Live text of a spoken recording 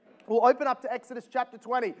We'll open up to Exodus chapter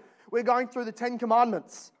 20. We're going through the Ten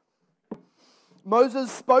Commandments. Moses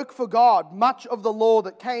spoke for God much of the law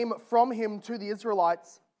that came from him to the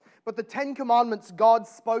Israelites, but the Ten Commandments God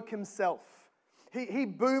spoke himself. He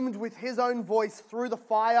boomed with his own voice through the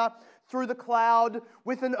fire, through the cloud,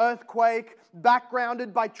 with an earthquake,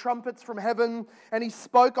 backgrounded by trumpets from heaven, and he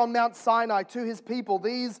spoke on Mount Sinai to his people.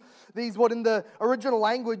 These what in the original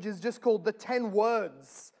language is just called the 10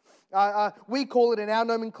 words. We call it in our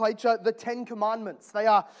nomenclature the Ten Commandments. They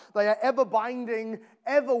are ever binding,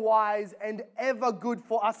 ever wise, and ever good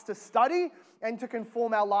for us to study and to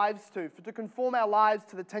conform our lives to. For to conform our lives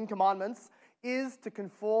to the Ten Commandments is to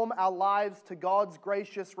conform our lives to God's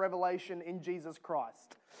gracious revelation in Jesus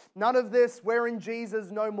Christ. None of this, we're in Jesus,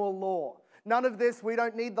 no more law. None of this, we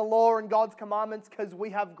don't need the law and God's commandments because we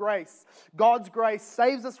have grace. God's grace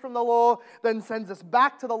saves us from the law, then sends us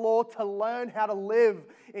back to the law to learn how to live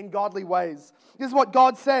in godly ways. This is what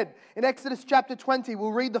God said in Exodus chapter 20.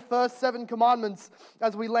 We'll read the first 7 commandments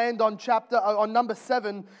as we land on number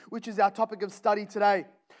 7, which is our topic of study today.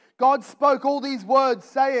 God spoke all these words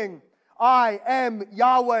saying, I am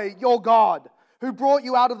Yahweh, your God, who brought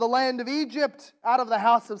you out of the land of Egypt, out of the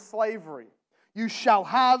house of slavery. You shall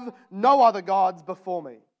have no other gods before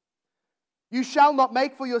me. You shall not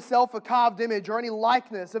make for yourself a carved image or any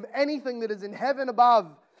likeness of anything that is in heaven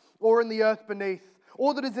above or in the earth beneath,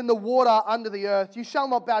 or that is in the water under the earth. You shall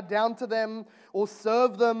not bow down to them or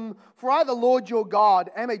serve them, for I, the Lord your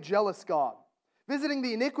God, am a jealous God, visiting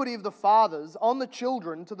the iniquity of the fathers on the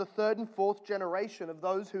children to the 3rd and 4th generation of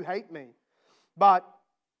those who hate me, but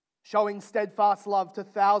showing steadfast love to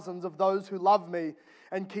thousands of those who love me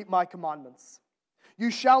and keep my commandments. You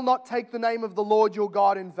shall not take the name of the Lord your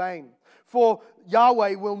God in vain, for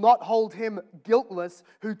Yahweh will not hold him guiltless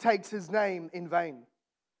who takes his name in vain.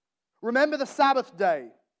 Remember the Sabbath day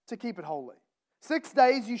to keep it holy. 6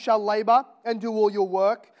 days you shall labor and do all your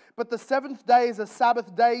work, but the 7th day is a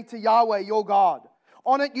Sabbath day to Yahweh your God.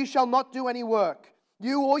 On it you shall not do any work,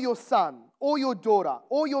 you or your son, or your daughter,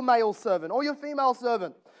 or your male servant, or your female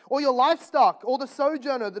servant, or your livestock, or the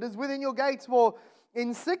sojourner that is within your gates, for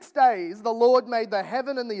in 6 days the Lord made the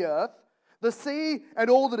heaven and the earth, the sea and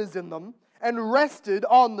all that is in them, and rested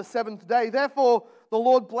on the 7th day. Therefore the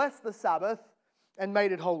Lord blessed the Sabbath and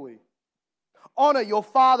made it holy. Honor your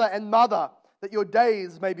father and mother, that your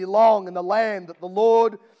days may be long in the land that the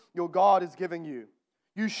Lord your God is giving you.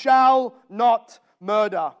 You shall not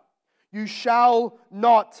murder. You shall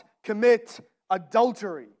not commit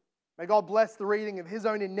adultery. May God bless the reading of His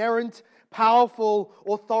own inerrant, powerful,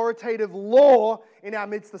 authoritative law in our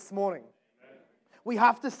midst this morning. Amen. We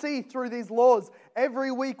have to see through these laws.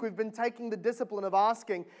 Every week we've been taking the discipline of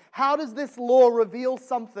asking, how does this law reveal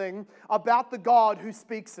something about the God who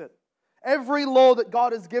speaks it? Every law that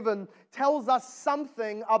God has given tells us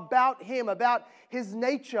something about Him, about His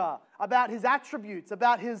nature, about His attributes,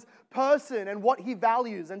 about His person and what He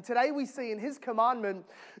values. And today we see in His commandment,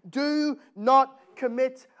 do not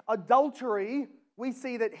commit adultery. We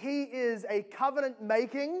see that He is a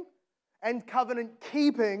covenant-making and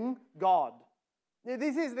covenant-keeping God.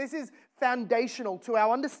 This is foundational to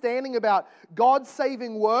our understanding about God's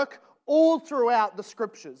saving work all throughout the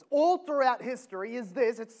Scriptures. All throughout history is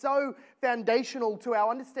this. It's so foundational to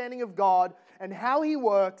our understanding of God and how He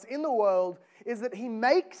works in the world is that He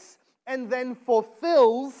makes and then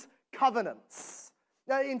fulfills covenants.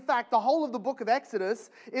 Now, in fact, the whole of the book of Exodus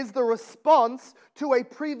is the response to a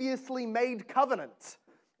previously made covenant.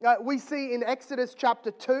 We see in Exodus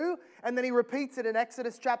chapter 2, and then He repeats it in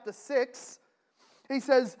Exodus chapter 6, He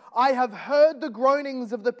says, I have heard the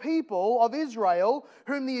groanings of the people of Israel,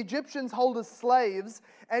 whom the Egyptians hold as slaves,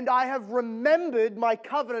 and I have remembered my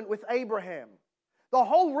covenant with Abraham. The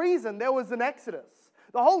whole reason there was an Exodus,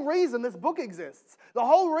 the whole reason this book exists, the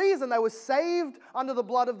whole reason they were saved under the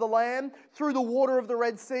blood of the Lamb, through the water of the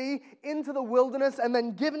Red Sea, into the wilderness, and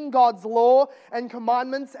then given God's law and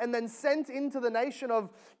commandments, and then sent into the nation of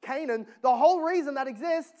Canaan, the whole reason that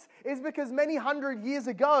exists is because many hundred years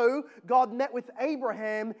ago, God met with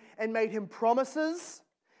Abraham and made him promises,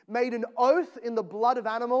 made an oath in the blood of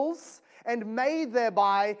animals, and made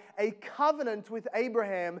thereby a covenant with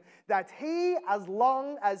Abraham that he, as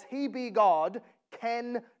long as he be God,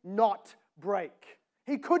 cannot break.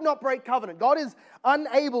 He could not break covenant. God is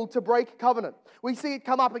unable to break covenant. We see it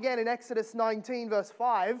come up again in Exodus 19 verse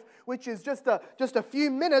 5, which is just a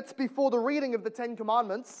few minutes before the reading of the Ten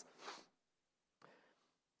Commandments.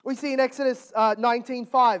 We see in Exodus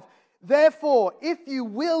 19:5, therefore, if you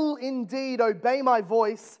will indeed obey my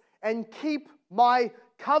voice and keep my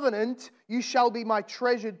covenant, you shall be my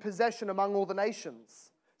treasured possession among all the nations.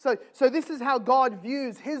 So this is how God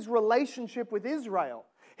views His relationship with Israel.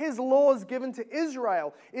 his laws given to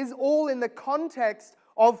Israel is all in the context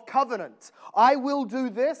of covenant. I will do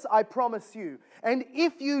this, I promise you. And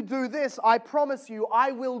if you do this, I promise you,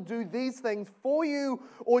 I will do these things for you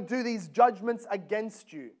or do these judgments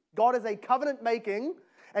against you. God is a covenant-making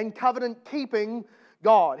and covenant-keeping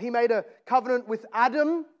God. He made a covenant with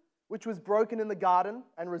Adam, which was broken in the garden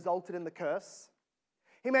and resulted in the curse.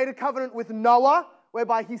 He made a covenant with Noah,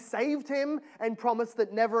 whereby he saved him and promised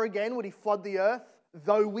that never again would he flood the earth,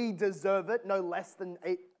 though we deserve it, no less than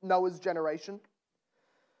Noah's generation.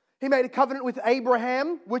 He made a covenant with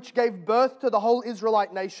Abraham, which gave birth to the whole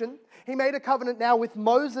Israelite nation. He made a covenant now with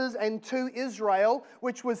Moses and to Israel,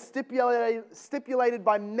 which was stipulated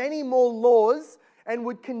by many more laws and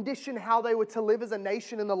would condition how they were to live as a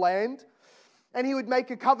nation in the land. And he would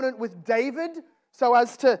make a covenant with David so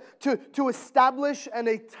as to establish an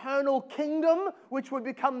eternal kingdom, which would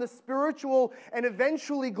become the spiritual and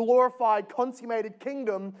eventually glorified, consummated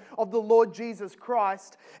kingdom of the Lord Jesus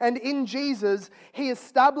Christ. And in Jesus, he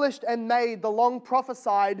established and made the long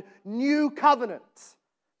prophesied new covenant.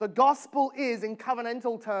 The gospel is, in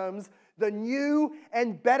covenantal terms, the new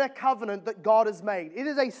and better covenant that God has made. It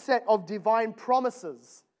is a set of divine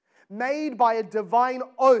promises made by a divine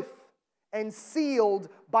oath and sealed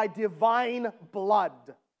by divine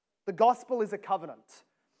blood. The gospel is a covenant.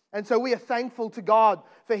 And so we are thankful to God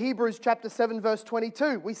for Hebrews chapter 7 verse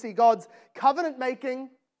 22. We see God's covenant-making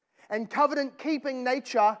and covenant-keeping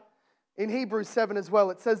nature in Hebrews 7 as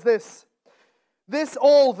well. It says this: "This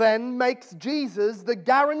all then makes Jesus the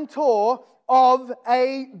guarantor of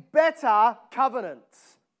a better covenant."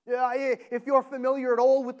 If you're familiar at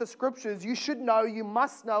all with the scriptures, you should know, you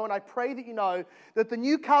must know, and I pray that you know, that the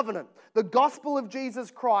new covenant, the gospel of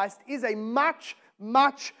Jesus Christ, is a much,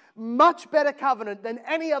 much, much better covenant than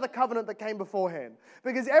any other covenant that came beforehand.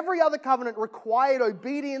 Because every other covenant required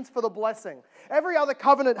obedience for the blessing. Every other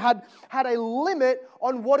covenant had a limit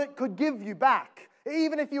on what it could give you back.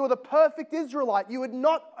 Even if you were the perfect Israelite, you would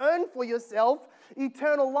not earn for yourself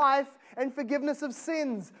eternal life and forgiveness of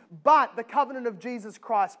sins. But the covenant of Jesus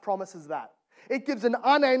Christ promises that. It gives an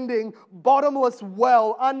unending, bottomless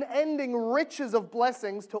well, unending riches of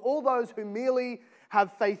blessings to all those who merely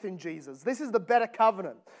have faith in Jesus. This is the better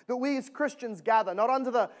covenant that we as Christians gather, not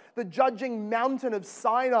under the judging mountain of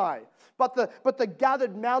Sinai, but the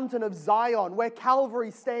gathered mountain of Zion, where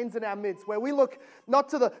Calvary stands in our midst, where we look not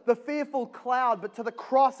to the fearful cloud, but to the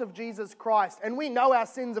cross of Jesus Christ, and we know our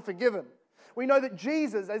sins are forgiven. We know that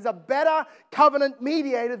Jesus is a better covenant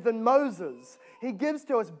mediator than Moses. He gives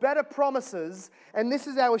to us better promises, and this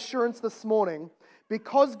is our assurance this morning.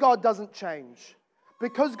 Because God doesn't change,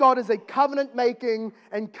 because God is a covenant-making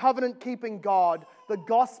and covenant-keeping God, the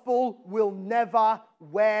gospel will never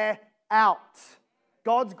wear out.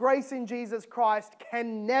 God's grace in Jesus Christ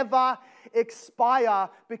can never expire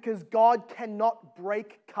because God cannot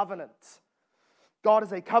break covenant. God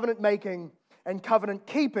is a covenant-making and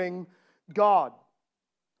covenant-keeping God.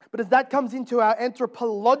 But as that comes into our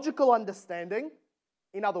anthropological understanding,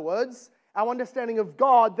 in other words, our understanding of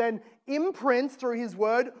God then imprints through His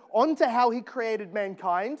Word onto how He created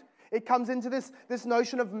mankind. It comes into this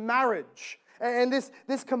notion of marriage. And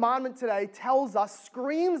this commandment today tells us,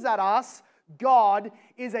 screams at us, God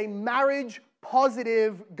is a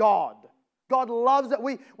marriage-positive God. God loves it.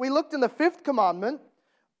 We looked in the 5th commandment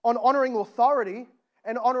on honoring authority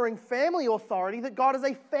and honoring family authority, that God is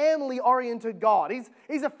a family-oriented God.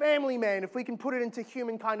 He's a family man, if we can put it into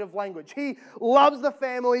human kind of language. He loves the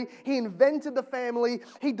family. He invented the family.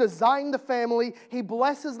 He designed the family. He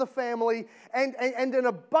blesses the family. And an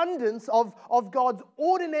abundance of God's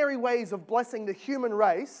ordinary ways of blessing the human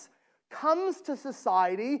race comes to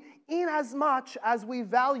society in as much as we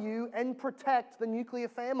value and protect the nuclear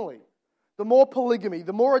family. The more polygamy,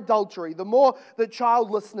 the more adultery, the more that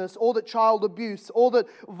childlessness or that child abuse or that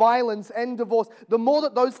violence and divorce, the more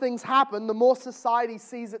that those things happen, the more society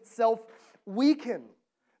sees itself weaken.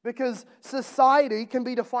 Because society can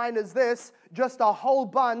be defined as this, just a whole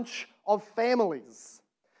bunch of families.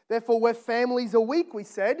 Therefore, where families are weak, we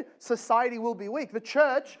said, society will be weak. The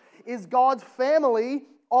church is God's family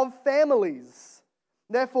of families.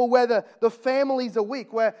 Therefore, where the families are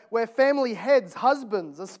weak, where family heads,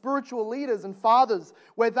 husbands, are spiritual leaders and fathers,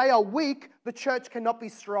 where they are weak, the church cannot be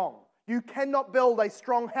strong. You cannot build a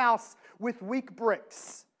strong house with weak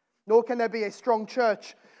bricks, nor can there be a strong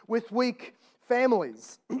church with weak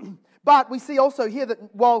families. But we see also here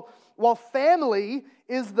that while family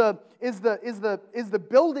is the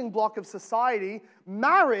building block of society,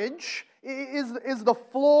 marriage is the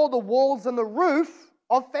floor, the walls, and the roof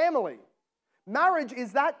of family. Marriage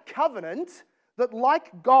is that covenant that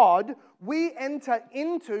like God, we enter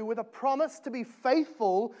into with a promise to be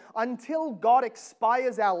faithful until God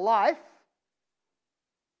expires our life.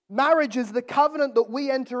 Marriage is the covenant that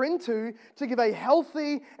we enter into to give a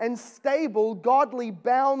healthy and stable, godly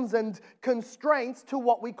bounds and constraints to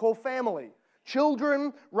what we call family.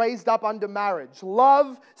 Children raised up under marriage.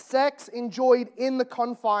 Love, sex enjoyed in the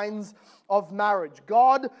confines of marriage.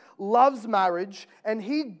 God loves marriage, and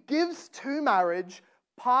He gives to marriage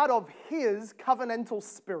part of His covenantal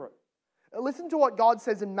spirit. Listen to what God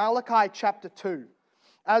says in Malachi chapter 2.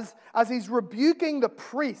 As He's rebuking the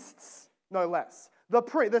priests, no less.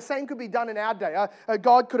 The same could be done in our day.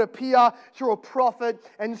 God could appear through a prophet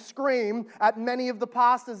and scream at many of the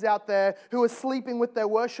pastors out there who are sleeping with their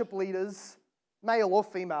worship leaders, male or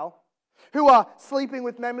female, who are sleeping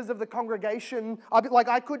with members of the congregation. I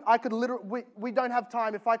could literally, we don't have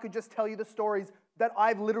time if I could just tell you the stories that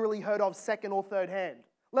I've literally heard of second or third hand,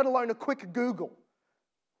 let alone a quick Google.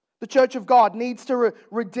 The church of God needs to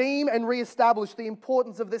redeem and reestablish the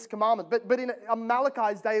importance of this commandment. But in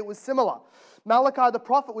Malachi's day, it was similar. Malachi the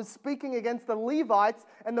prophet was speaking against the Levites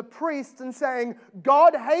and the priests and saying,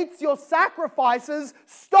 God hates your sacrifices,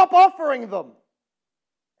 stop offering them.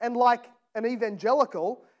 And like an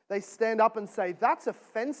evangelical, they stand up and say, that's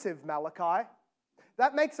offensive, Malachi.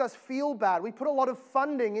 That makes us feel bad. We put a lot of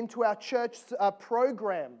funding into our church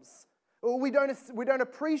programs. We don't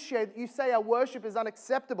appreciate that you say our worship is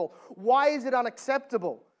unacceptable. Why is it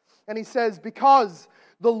unacceptable? And he says, because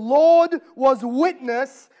the Lord was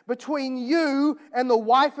witness between you and the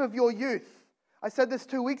wife of your youth. I said this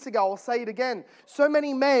 2 weeks ago, I'll say it again. So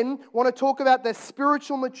many men want to talk about their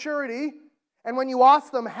spiritual maturity, and when you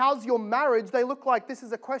ask them, how's your marriage, they look like this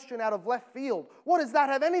is a question out of left field. What does that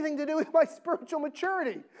have anything to do with my spiritual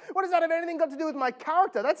maturity? What does that have anything got to do with my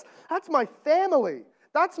character? That's my family.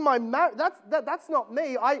 That's not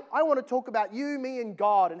me. I want to talk about you, me, and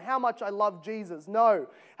God and how much I love Jesus. No.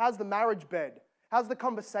 How's the marriage bed? How's the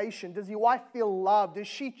conversation? Does your wife feel loved? Is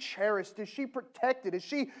she cherished? Is she protected? Is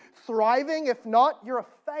she thriving? If not, you're a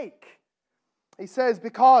fake. He says,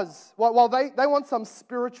 because while they want some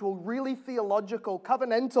spiritual, really theological,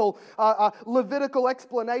 covenantal, Levitical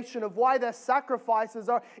explanation of why their sacrifices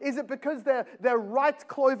are, is it because their right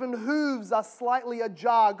cloven hooves are slightly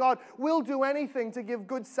ajar? God will do anything to give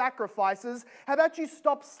good sacrifices. How about you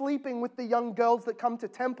stop sleeping with the young girls that come to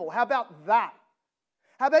temple? How about that?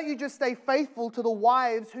 How about you just stay faithful to the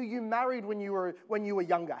wives who you married when you were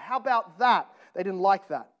younger? How about that? They didn't like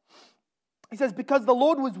that. He says, because the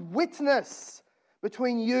Lord was witness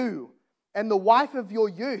between you and the wife of your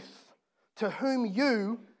youth, to whom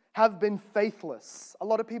you have been faithless. A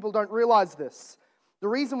lot of people don't realize this. The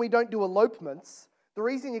reason we don't do elopements, the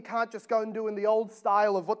reason you can't just go and do in the old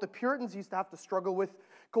style of what the Puritans used to have to struggle with,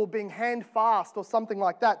 called being hand fast or something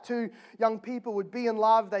like that. Two young people would be in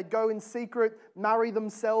love, they'd go in secret, marry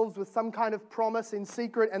themselves with some kind of promise in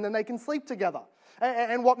secret, and then they can sleep together.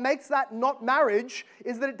 And what makes that not marriage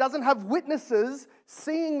is that it doesn't have witnesses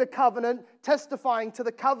seeing the covenant, testifying to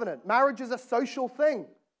the covenant. Marriage is a social thing.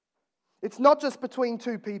 It's not just between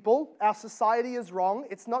two people. Our society is wrong.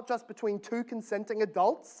 It's not just between two consenting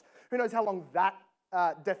adults. Who knows how long that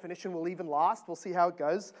definition will even last. We'll see how it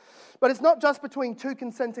goes. But it's not just between two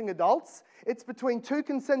consenting adults. It's between two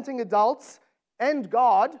consenting adults and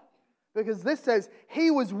God, because this says,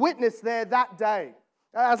 He was witness there that day.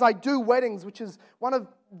 As I do weddings, which is one of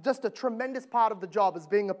just a tremendous part of the job as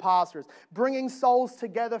being a pastor, is bringing souls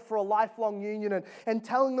together for a lifelong union and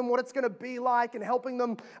telling them what it's going to be like and helping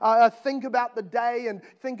them think about the day and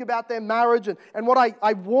think about their marriage. And what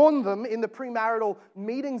I warn them in the premarital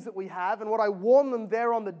meetings that we have, and what I warn them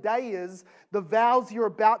there on the day is the vows you're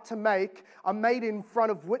about to make are made in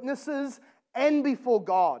front of witnesses and before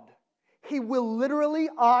God. He will literally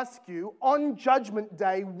ask you on Judgment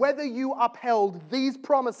Day whether you upheld these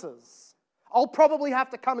promises. I'll probably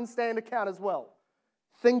have to come and stand account as well.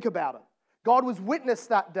 Think about it. God was witness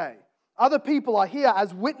that day. Other people are here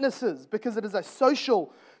as witnesses because it is a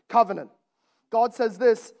social covenant. God says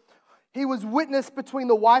this, He was witness between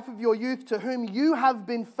the wife of your youth to whom you have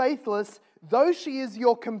been faithless, though she is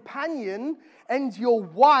your companion and your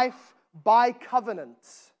wife by covenant.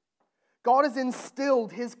 God has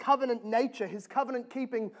instilled His covenant nature, His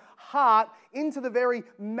covenant-keeping heart into the very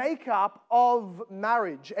makeup of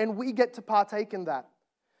marriage, and we get to partake in that.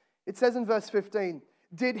 It says in verse 15,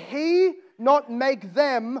 did He not make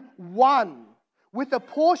them one with a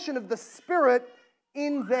portion of the Spirit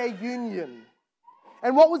in their union?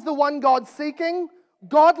 And what was the one God seeking?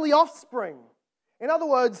 Godly offspring. In other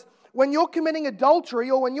words, when you're committing adultery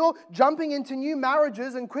or when you're jumping into new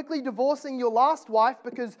marriages and quickly divorcing your last wife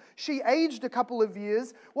because she aged a couple of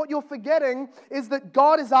years, what you're forgetting is that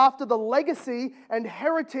God is after the legacy and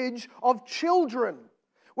heritage of children.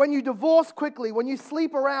 When you divorce quickly, when you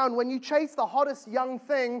sleep around, when you chase the hottest young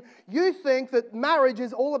thing, you think that marriage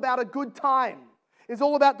is all about a good time. It's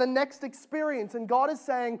all about the next experience. And God is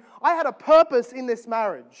saying, I had a purpose in this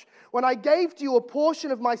marriage. When I gave to you a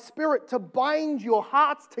portion of my Spirit to bind your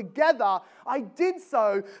hearts together, I did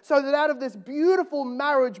so that out of this beautiful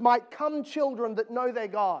marriage might come children that know their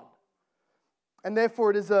God. And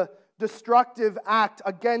therefore it is a destructive act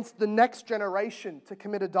against the next generation to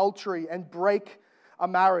commit adultery and break a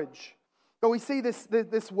marriage. But we see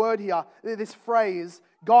this word here, this phrase,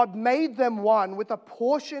 God made them one with a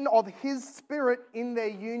portion of His Spirit in their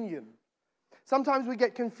union. Sometimes we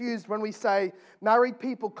get confused when we say married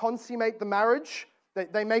people consummate the marriage,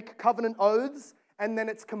 they make covenant oaths, and then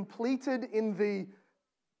it's completed in the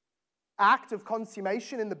act of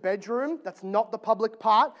consummation in the bedroom. That's not the public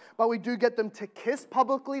part, but we do get them to kiss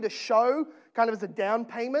publicly to show, kind of as a down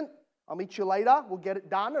payment. I'll meet you later, we'll get it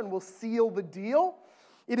done, and we'll seal the deal.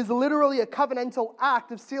 It is literally a covenantal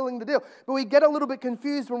act of sealing the deal. But we get a little bit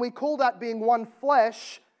confused when we call that being one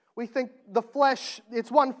flesh. We think the flesh,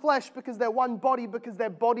 it's one flesh because they're one body, because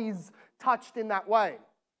their bodies touched in that way.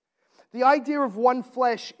 The idea of one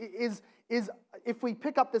flesh is if we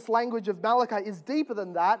pick up this language of Malachi, is deeper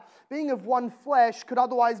than that. Being of one flesh could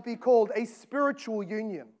otherwise be called a spiritual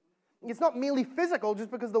union. It's not merely physical just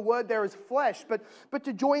because the word there is flesh, but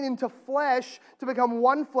to join into flesh, to become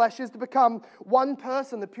one flesh, is to become one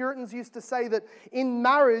person. The Puritans used to say that in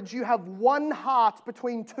marriage you have one heart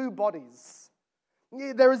between two bodies.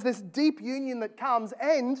 There is this deep union that comes,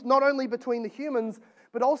 and not only between the humans,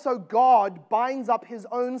 but also God binds up His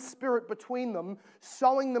own Spirit between them,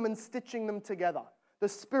 sewing them and stitching them together. The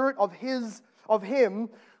Spirit of Him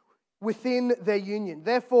within their union.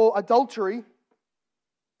 Therefore, adultery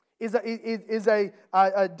is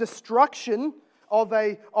a destruction of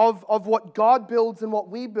what God builds and what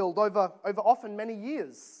we build over often many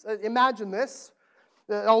years. Imagine this.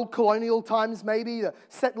 The old colonial times, maybe the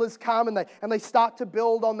settlers come and they start to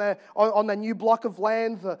build on their new block of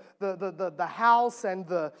land, the house and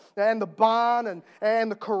the barn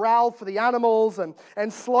and the corral for the animals,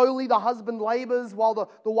 and slowly the husband labors while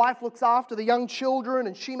the wife looks after the young children,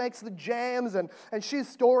 and she makes the jams and she's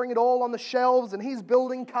storing it all on the shelves, and he's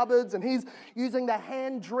building cupboards, and he's using the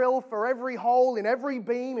hand drill for every hole in every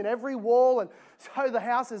beam in every wall, and so the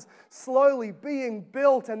house is slowly being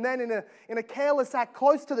built, and then in a careless act,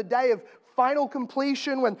 close to the day of final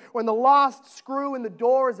completion, when the last screw in the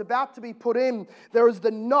door is about to be put in, there is the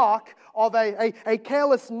knock of a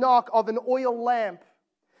careless knock of an oil lamp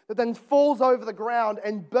that then falls over the ground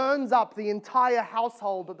and burns up the entire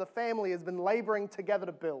household that the family has been laboring together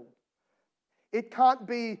to build. It can't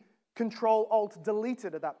be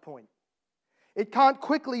Control-Alt-Deleted at that point. It can't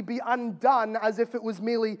quickly be undone as if it was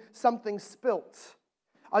merely something spilt.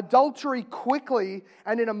 Adultery quickly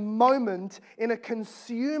and in a moment, in a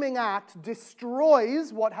consuming act,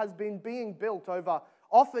 destroys what has been being built over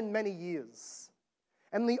often many years.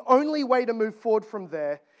 And the only way to move forward from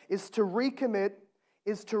there is to recommit,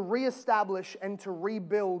 is to reestablish and to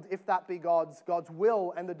rebuild, if that be God's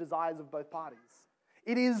will and the desires of both parties.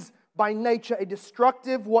 It is by nature a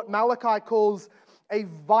destructive, what Malachi calls a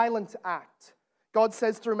violent act. God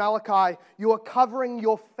says through Malachi, you are covering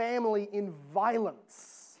your family in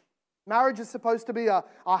violence. Marriage is supposed to be a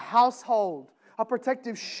household, a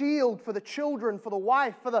protective shield for the children, for the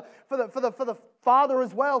wife, for the father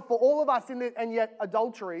as well, for all of us in it, and yet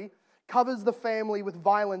adultery covers the family with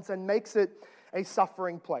violence and makes it a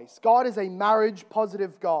suffering place. God is a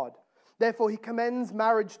marriage-positive God. Therefore, He commends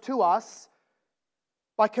marriage to us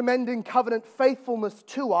by commending covenant faithfulness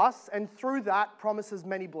to us, and through that promises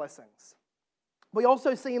many blessings. We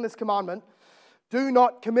also see in this commandment, do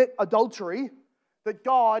not commit adultery, that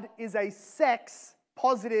God is a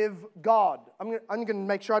sex-positive God. I'm going to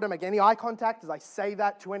make sure I don't make any eye contact as I say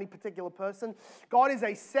that to any particular person. God is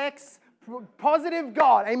a sex-positive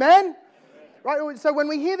God. Amen? Right? So when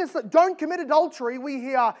we hear this, don't commit adultery, we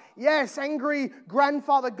hear, yes, angry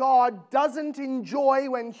grandfather God doesn't enjoy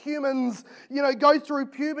when humans, go through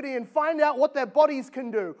puberty and find out what their bodies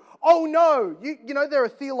can do. Oh no, there are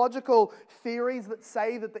theological theories that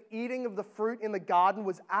say that the eating of the fruit in the garden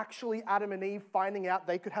was actually Adam and Eve finding out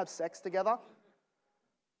they could have sex together.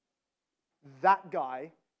 That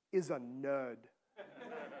guy is a nerd.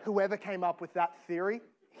 Whoever came up with that theory,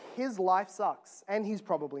 his life sucks, and he's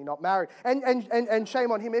probably not married. And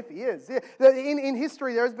shame on him if he is. In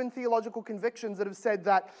history, there has been theological convictions that have said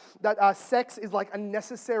that sex is like a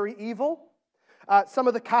necessary evil. Some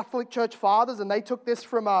of the Catholic church fathers, and they took this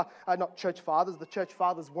from, not church fathers, the church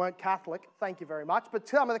fathers weren't Catholic, thank you very much, but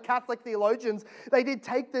some of the Catholic theologians, they did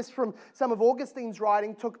take this from some of Augustine's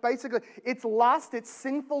writing, took basically, it's lust, it's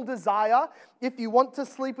sinful desire, if you want to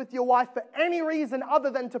sleep with your wife for any reason other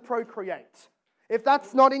than to procreate. If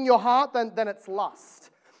that's not in your heart, then it's lust.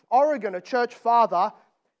 Origen, a church father,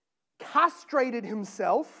 castrated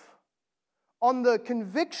himself on the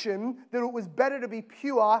conviction that it was better to be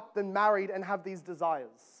pure than married and have these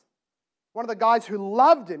desires. One of the guys who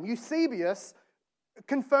loved him, Eusebius,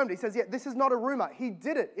 confirmed it. He says, yeah, this is not a rumor. He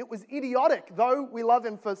did it. It was idiotic, though we love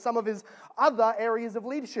him for some of his other areas of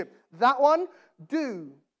leadership. That one,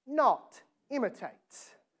 do not imitate.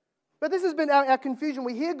 But this has been our confusion.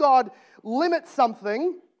 We hear God limit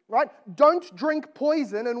something, right? Don't drink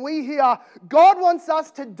poison, and we hear God wants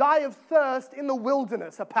us to die of thirst in the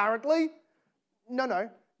wilderness, apparently. No,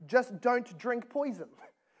 just don't drink poison.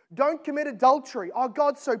 Don't commit adultery. Oh,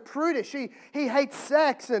 God's so prudish. He hates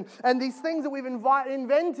sex and these things that we've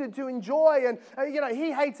invented to enjoy. And,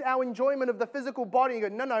 he hates our enjoyment of the physical body. You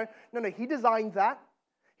go, no, he designed that.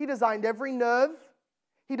 He designed every nerve.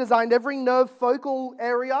 He designed every nerve focal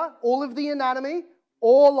area, all of the anatomy,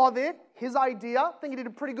 all of it, his idea. I think he did a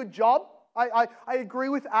pretty good job. I agree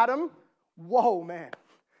with Adam. Whoa, man.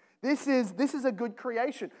 This is a good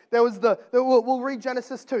creation. We'll read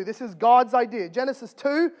Genesis 2. This is God's idea. Genesis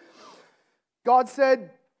 2, God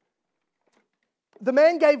said, the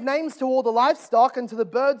man gave names to all the livestock and to the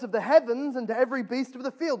birds of the heavens and to every beast of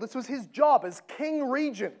the field. This was his job as king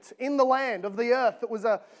regent in the land of the earth. It was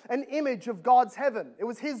an image of God's heaven. It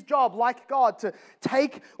was his job, like God, to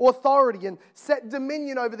take authority and set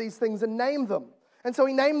dominion over these things and name them. And so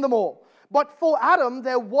he named them all. But for Adam,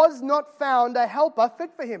 there was not found a helper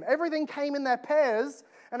fit for him. Everything came in their pairs,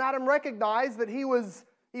 and Adam recognized that he was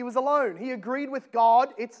alone. He agreed with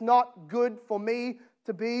God, it's not good for me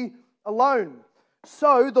to be alone.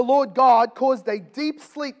 So the Lord God caused a deep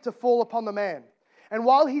sleep to fall upon the man. And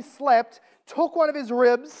while he slept, took one of his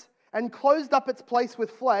ribs and closed up its place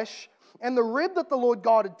with flesh. And the rib that the Lord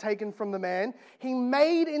God had taken from the man, he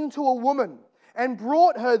made into a woman and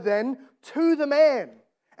brought her then to the man.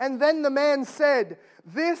 And then the man said,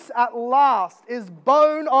 this at last is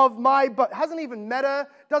bone of my bone. Hasn't even met her,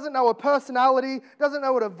 doesn't know her personality, doesn't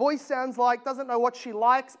know what her voice sounds like, doesn't know what she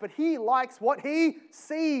likes, but he likes what he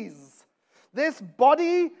sees. This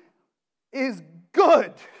body is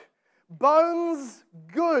good. Bones,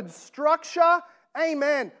 good. Structure,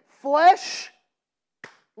 amen. Flesh,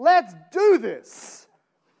 let's do this.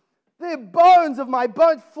 The bones of my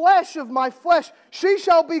bones, flesh of my flesh. She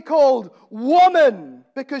shall be called woman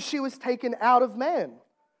because she was taken out of man.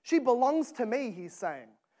 She belongs to me, he's saying.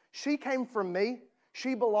 She came from me.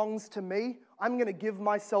 She belongs to me. I'm going to give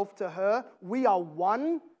myself to her. We are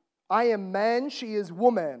one. I am man. She is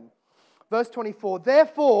woman. Verse 24,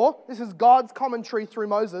 therefore, this is God's commentary through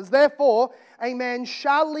Moses, therefore, a man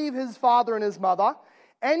shall leave his father and his mother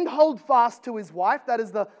and hold fast to his wife. That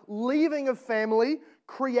is the leaving of family,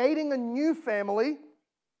 creating a new family,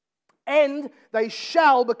 and they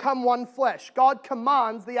shall become one flesh. God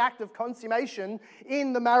commands the act of consummation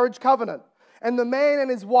in the marriage covenant. And the man and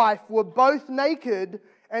his wife were both naked,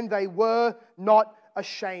 and they were not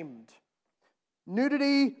ashamed.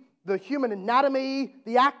 Nudity, the human anatomy,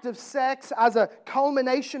 the act of sex as a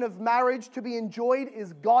culmination of marriage to be enjoyed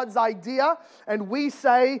is God's idea, and we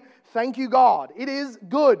say, thank you, God. It is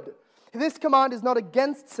good. This command is not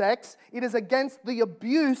against sex, it is against the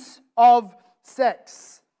abuse of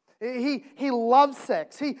sex. He loves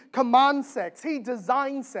sex, he commands sex, he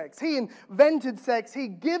designed sex, he invented sex, he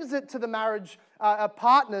gives it to the marriage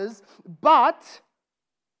partners, but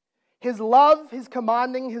his love, his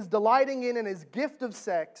commanding, his delighting in, and his gift of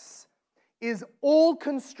sex is all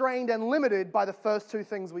constrained and limited by the first two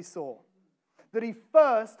things we saw. That he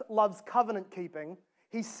first loves covenant keeping,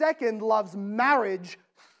 he second loves marriage,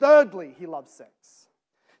 thirdly he loves sex.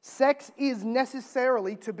 Sex is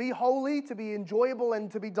necessarily to be holy, to be enjoyable, and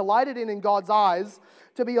to be delighted in God's eyes,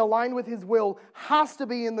 to be aligned with his will, has to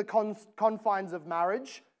be in the confines of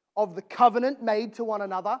marriage, of the covenant made to one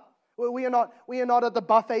another. We are not at the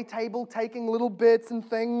buffet table taking little bits and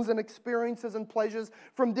things and experiences and pleasures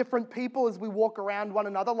from different people as we walk around one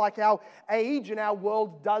another like our age and our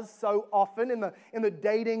world does so often in the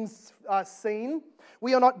dating scene.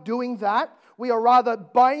 We are not doing that. We are rather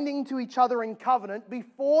binding to each other in covenant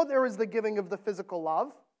before there is the giving of the physical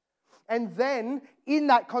love. And then, in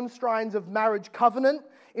that constraints of marriage covenant,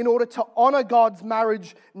 in order to honor God's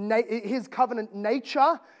marriage, His covenant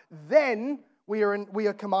nature, then we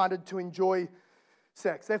are commanded to enjoy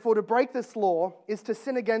sex. Therefore, to break this law is to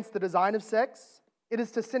sin against the design of sex. It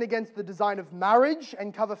is to sin against the design of marriage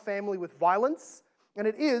and cover family with violence. And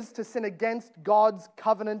it is to sin against God's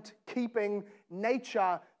covenant-keeping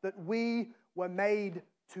nature that we were made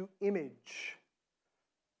to image.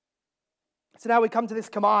 So now we come to this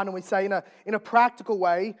command and we say in a practical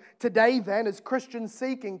way, today then, as Christians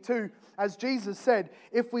seeking to, as Jesus said,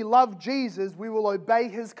 if we love Jesus, we will obey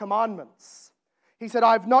His commandments. He said,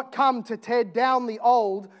 I've not come to tear down the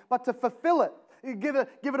old, but to fulfill it. Give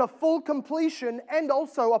it a full completion and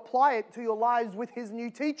also apply it to your lives with His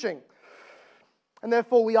new teaching. And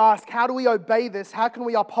therefore we ask, how do we obey this? How can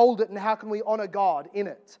we uphold it? And how can we honor God in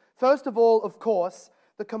it? First of all, of course,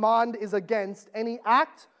 the command is against any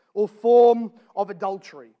act or form of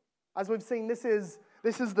adultery. As we've seen, this is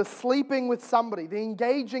the sleeping with somebody, the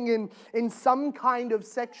engaging in some kind of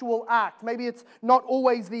sexual act. Maybe it's not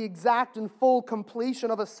always the exact and full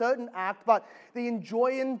completion of a certain act, but the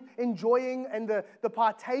enjoying and the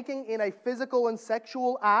partaking in a physical and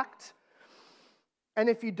sexual act. And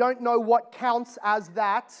if you don't know what counts as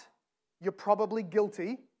that, you're probably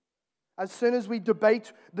guilty. As soon as we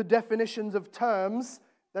debate the definitions of terms,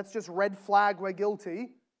 that's just red flag, we're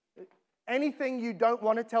guilty. Anything you don't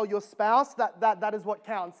want to tell your spouse, that is what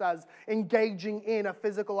counts as engaging in a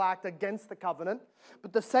physical act against the covenant.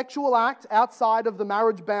 But the sexual act outside of the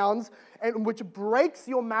marriage bounds, and which breaks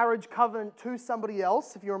your marriage covenant to somebody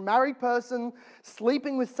else, if you're a married person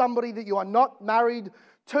sleeping with somebody that you are not married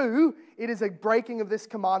to, it is a breaking of this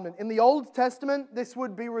commandment. In the Old Testament, this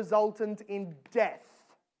would be resultant in death.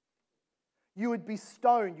 You would be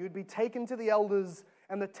stoned, you would be taken to the elders,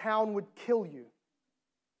 and the town would kill you.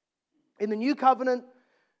 In the New Covenant,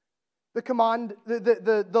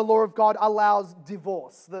 the law of God allows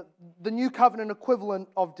divorce, the New Covenant equivalent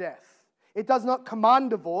of death. It does not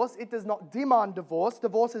command divorce. It does not demand divorce.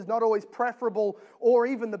 Divorce is not always preferable or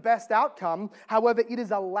even the best outcome. However, it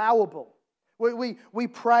is allowable. We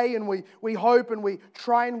pray and we hope and we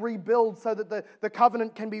try and rebuild so that the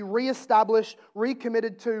covenant can be reestablished,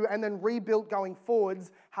 recommitted to, and then rebuilt going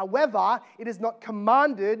forwards. However, it is not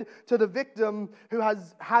commanded to the victim who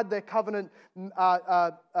has had their covenant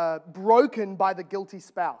broken by the guilty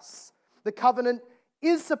spouse. The covenant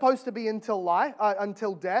is supposed to be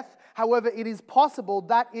until death. However, it is possible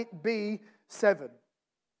that it be severed.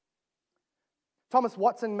 Thomas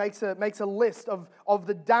Watson makes a list of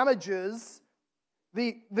the damages,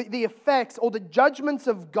 the effects or the judgments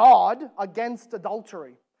of God against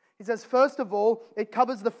adultery. He says, first of all, it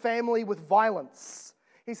covers the family with violence.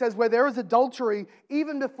 He says, where there is adultery,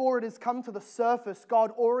 even before it has come to the surface,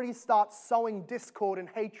 God already starts sowing discord and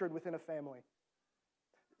hatred within a family.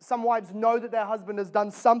 Some wives know that their husband has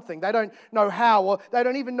done something. They don't know how, or they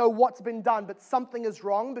don't even know what's been done, but something is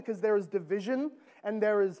wrong because there is division and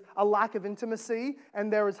there is a lack of intimacy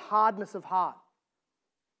and there is hardness of heart.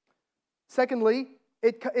 Secondly,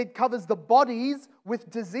 it covers the bodies with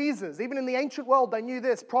diseases. Even in the ancient world, they knew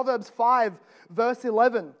this. Proverbs 5, verse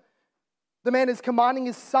 11. The man is commanding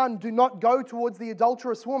his son, do not go towards the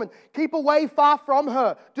adulterous woman. Keep away far from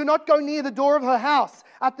her. Do not go near the door of her house.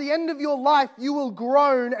 At the end of your life, you will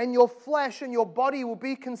groan and your flesh and your body will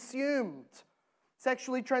be consumed.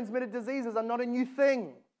 Sexually transmitted diseases are not a new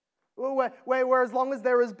thing. Where as long as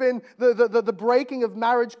there has been the breaking of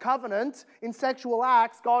marriage covenant in sexual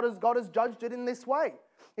acts, God has judged it in this way.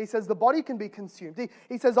 He says the body can be consumed.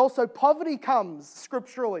 He says also poverty comes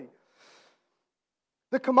scripturally.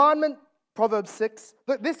 The commandment, Proverbs 6,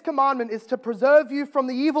 that this commandment is to preserve you from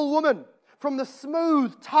the evil woman, from the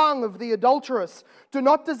smooth tongue of the adulteress. Do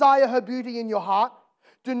not desire her beauty in your heart.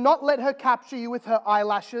 Do not let her capture you with her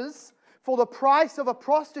eyelashes. For the price of a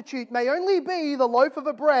prostitute may only be the loaf of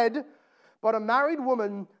a bread, but a married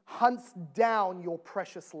woman hunts down your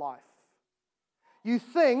precious life. You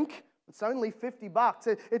think it's only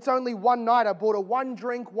 $50. It's only one night. I bought a one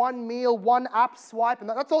drink, one meal, one app swipe, and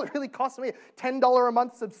that's all it really cost me. $10 a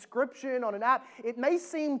month subscription on an app. It may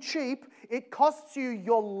seem cheap. It costs you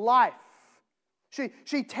your life.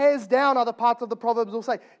 She tears down, other parts of the Proverbs will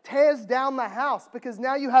say, tears down the house because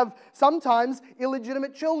now you have sometimes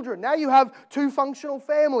illegitimate children. Now you have two functional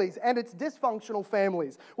families and it's dysfunctional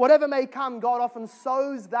families. Whatever may come, God often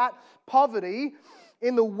sows that poverty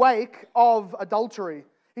in the wake of adultery.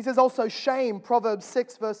 He says also shame, Proverbs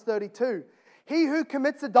 6 verse 32. He who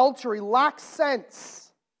commits adultery lacks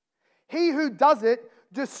sense. He who does it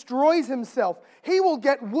destroys himself. He will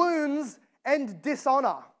get wounds and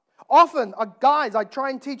dishonor. Often, guys, I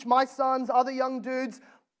try and teach my sons, other young dudes,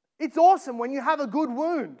 It's awesome when you have a good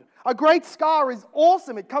wound. A great scar is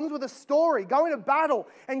awesome. It comes with a story. Going to battle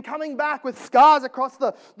and coming back with scars across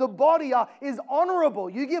the body is honorable.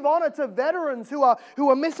 You give honor to veterans who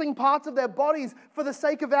are missing parts of their bodies for the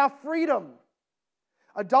sake of our freedom.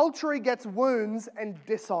 Adultery gets wounds and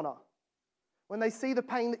dishonor. When they see the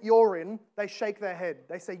pain that you're in, they shake their head.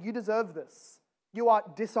 They say, you deserve this. You are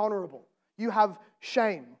dishonorable. You have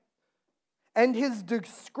shame. And his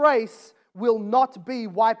disgrace will not be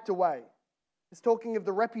wiped away. It's talking of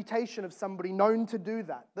the reputation of somebody known to do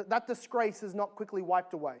that. That disgrace is not quickly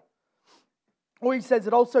wiped away. Or he says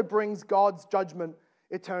it also brings God's judgment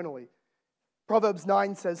eternally. Proverbs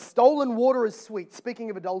 9 says, stolen water is sweet, speaking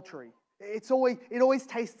of adultery. It always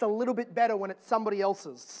tastes a little bit better when it's somebody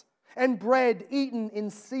else's. And bread eaten in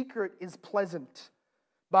secret is pleasant.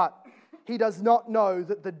 But he does not know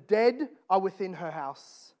that the dead are within her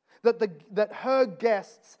house, that her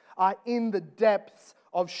guests are in the depths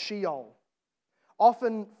of Sheol.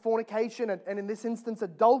 Often fornication, and in this instance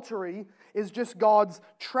adultery, is just God's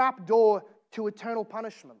trap door to eternal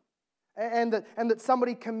punishment. And that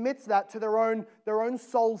somebody commits that to their own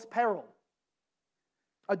soul's peril.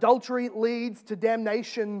 Adultery leads to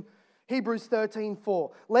damnation. Hebrews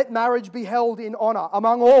 13:4. Let marriage be held in honor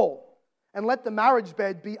among all, and let the marriage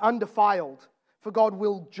bed be undefiled, for God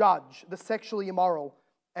will judge the sexually immoral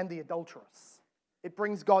and the adulterous. It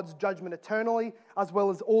brings God's judgment eternally, as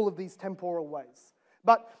well as all of these temporal ways.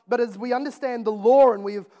 But as we understand the law and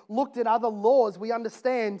we've looked at other laws, we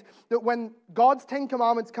understand that when God's 10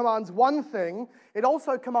 Commandments commands one thing, it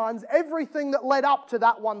also commands everything that led up to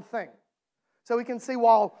that one thing. So we can see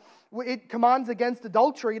while it commands against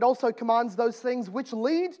adultery, it also commands those things which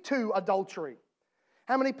lead to adultery.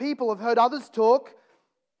 How many people have heard others talk?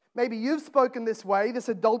 Maybe you've spoken this way, this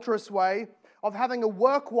adulterous way, of having a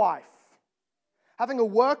work wife, having a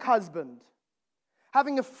work husband,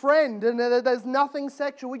 having a friend, and there's nothing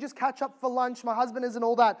sexual. We just catch up for lunch. My husband isn't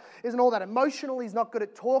all that emotional. He's not good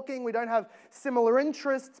at talking. We don't have similar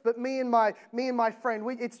interests. But me and my friend,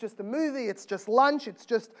 it's just a movie. It's just lunch. It's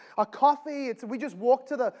just a coffee. We just walk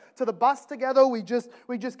to the bus together. We just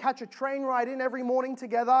catch a train ride in every morning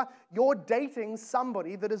together. You're dating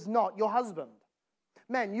somebody that is not your husband.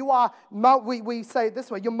 Man, we say it this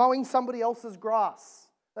way: you're mowing somebody else's grass.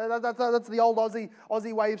 That's the old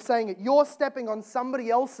Aussie way of saying it. You're stepping on somebody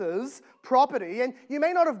else's property, and you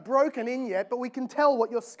may not have broken in yet, but we can tell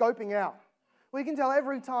what you're scoping out. We can tell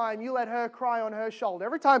every time you let her cry on her shoulder,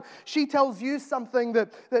 every time she tells you something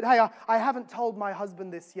that hey, I haven't told my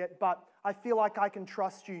husband this yet, but I feel like I can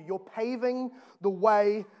trust you. You're paving the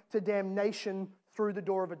way to damnation through the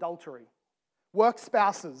door of adultery. Work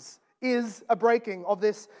spouses is a breaking of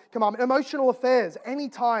this commandment. Emotional affairs,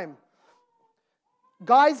 anytime.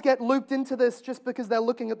 Guys get looped into this just because they're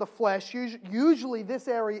looking at the flesh. Usually this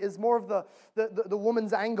area is more of the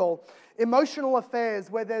woman's angle. Emotional affairs,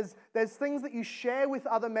 where there's things that you share with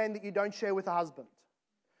other men that you don't share with a husband.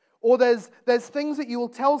 Or there's things that you will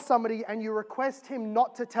tell somebody and you request him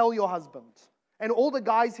not to tell your husband. And all the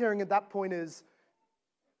guy's hearing at that point is,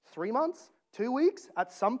 3 months? 2 weeks?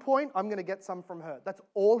 At some point, I'm going to get some from her. That's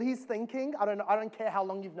all he's thinking. I don't care how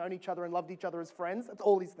long you've known each other and loved each other as friends. That's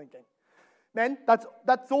all he's thinking. Men,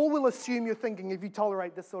 that's all we'll assume you're thinking if you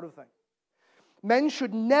tolerate this sort of thing. Men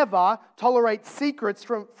should never tolerate secrets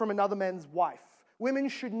from another man's wife.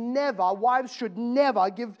 Wives should never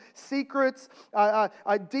give secrets,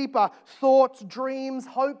 deeper thoughts, dreams,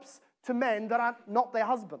 hopes to men that are not their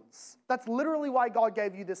husbands. That's literally why God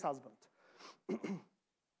gave you this husband.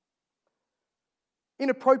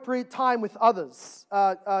 Inappropriate time with others.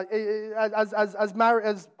 As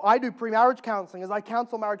I do pre-marriage counseling, as I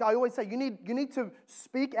counsel marriage, I always say you need to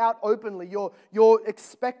speak out openly your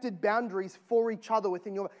expected boundaries for each other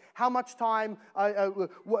within your. How much time? Do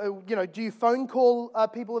you phone call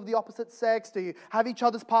people of the opposite sex? Do you have each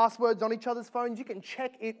other's passwords on each other's phones? You can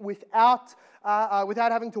check it without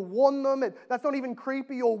having to warn them. That's not even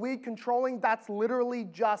creepy or weird, controlling. That's literally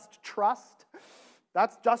just trust.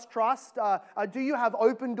 That's just trust. Do you have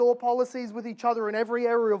open door policies with each other in every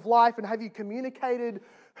area of life? And have you communicated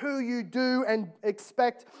who you do and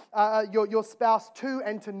expect your spouse to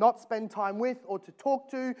and to not spend time with or to talk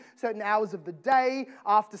to certain hours of the day?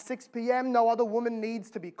 After 6 p.m., no other woman needs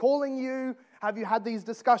to be calling you. Have you had these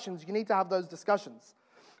discussions? You need to have those discussions.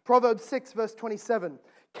 Proverbs 6, verse 27.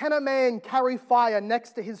 Can a man carry fire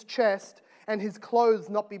next to his chest and his clothes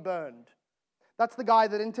not be burned? That's the guy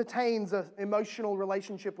that entertains an emotional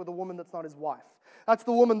relationship with a woman that's not his wife. That's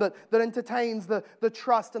the woman that entertains the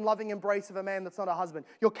trust and loving embrace of a man that's not a husband.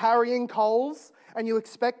 You're carrying coals and you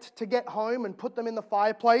expect to get home and put them in the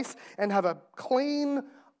fireplace and have a clean,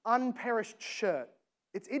 unperished shirt.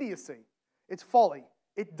 It's idiocy. It's folly.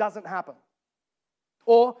 It doesn't happen.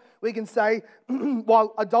 Or we can say,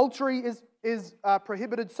 while adultery is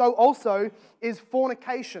prohibited, so also is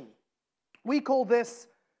fornication. We call this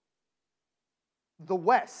the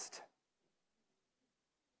West.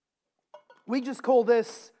 We just call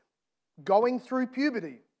this going through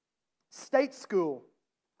puberty, state school,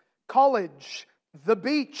 college, the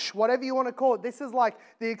beach, whatever you want to call it. This is like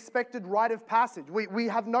the expected rite of passage. We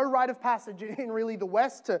have no rite of passage in really the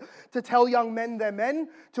West to tell young men they're men,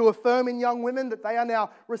 to affirm in young women that they are now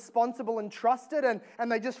responsible and trusted,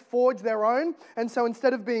 and they just forge their own. And so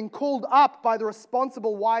instead of being called up by the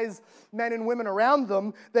responsible, wise men and women around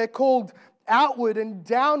them, they're called outward and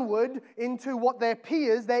downward into what their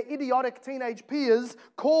peers, their idiotic teenage peers,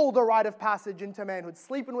 call the rite of passage into manhood.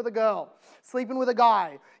 Sleeping with a girl, sleeping with a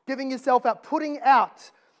guy, giving yourself out, putting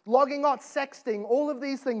out, logging on, sexting, all of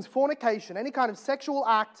these things, fornication, any kind of sexual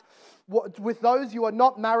act with those you are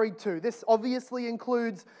not married to. This obviously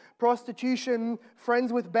includes prostitution,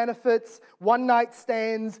 friends with benefits, one-night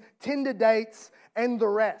stands, Tinder dates, and the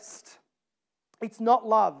rest. It's not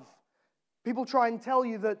love. People try and tell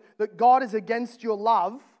you that God is against your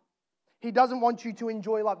love. He doesn't want you to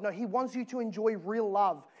enjoy love. No, He wants you to enjoy real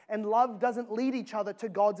love. And love doesn't lead each other to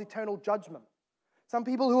God's eternal judgment. Some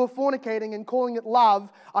people who are fornicating and calling it love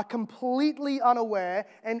are completely unaware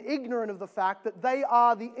and ignorant of the fact that they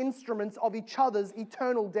are the instruments of each other's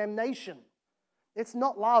eternal damnation. It's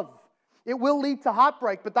not love. It will lead to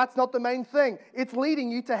heartbreak, but that's not the main thing. It's leading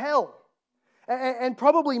you to hell. And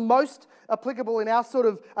probably most applicable in our sort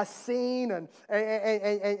of a scene and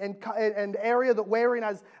area that we're in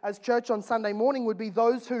as church on Sunday morning would be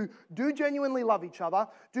those who do genuinely love each other,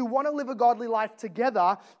 do want to live a godly life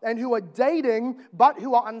together, and who are dating but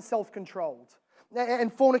who are unself-controlled.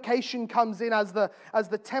 And fornication comes in as the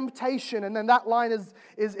temptation, and then that line is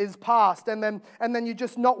passed, and then you're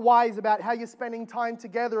just not wise about how you're spending time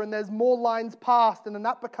together, and there's more lines passed, and then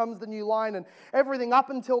that becomes the new line, and everything up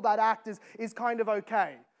until that act is kind of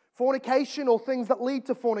okay. Fornication or things that lead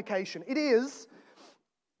to fornication. This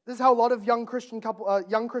is how a lot of young Christian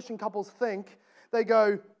couples think. They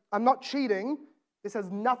go, I'm not cheating. This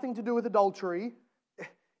has nothing to do with adultery.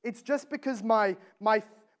 It's just because my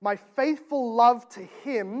faithful love to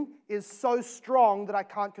Him is so strong that I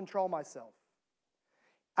can't control myself.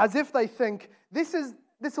 As if they think, this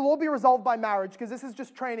will all be resolved by marriage because this is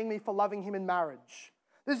just training me for loving Him in marriage.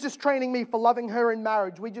 This is just training me for loving her in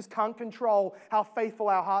marriage. We just can't control how faithful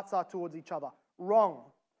our hearts are towards each other.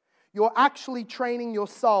 Wrong. You're actually training your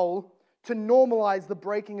soul to normalize the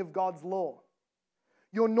breaking of God's law.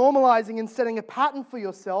 You're normalizing and setting a pattern for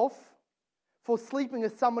yourself for sleeping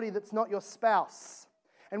with somebody that's not your spouse.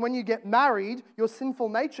 And when you get married, your sinful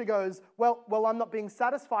nature goes, well, I'm not being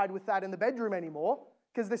satisfied with that in the bedroom anymore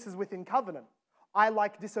because this is within covenant. I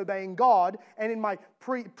like disobeying God, and in my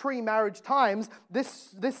pre-marriage times,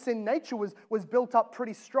 this sin nature was built up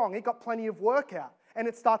pretty strong. It got plenty of work out, and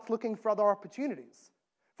it starts looking for other opportunities.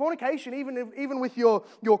 Fornication, even with your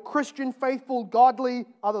Christian, faithful, godly,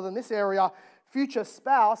 other than this area, future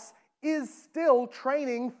spouse, is still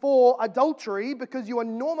training for adultery because you are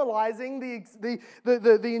normalizing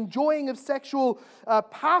the enjoying of sexual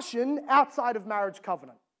passion outside of marriage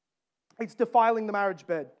covenant. It's defiling the marriage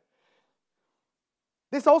bed.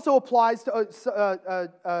 This also applies to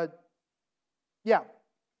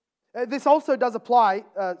this also does apply,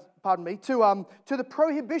 to the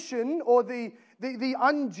prohibition or the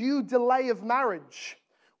undue delay of marriage.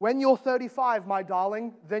 When you're 35, my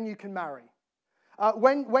darling, then you can marry.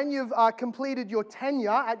 When you've completed your tenure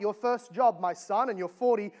at your first job, my son, and you're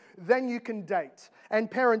 40, then you can date.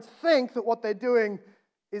 And parents think that what they're doing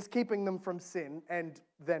is keeping them from sin, and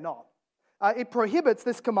they're not. It prohibits,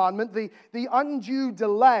 this commandment, the undue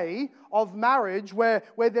delay of marriage where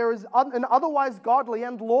there is an otherwise godly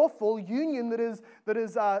and lawful union that is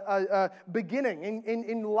beginning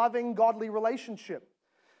in loving, godly relationship.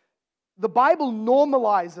 The Bible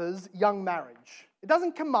normalizes young marriage. It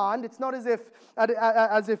doesn't command. It's not as if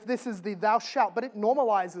this is the thou shalt, but it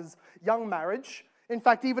normalizes young marriage. In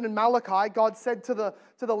fact, even in Malachi, God said to the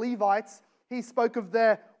Levites, He spoke of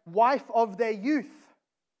their wife of their youth.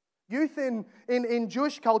 Youth in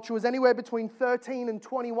Jewish culture was anywhere between 13 and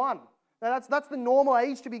 21. Now that's the normal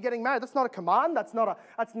age to be getting married. That's not a command. That's not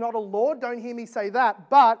a law. Don't hear me say that.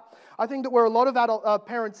 But I think that where a lot of adult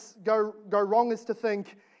parents go wrong is to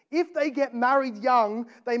think, if they get married young,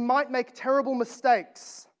 they might make terrible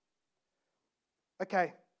mistakes.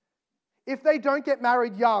 Okay. If they don't get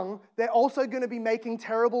married young, they're also going to be making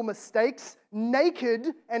terrible mistakes naked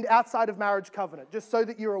and outside of marriage covenant. Just so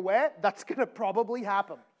that you're aware, that's going to probably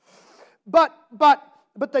happen. But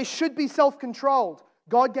they should be self-controlled.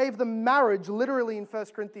 God gave them marriage, literally in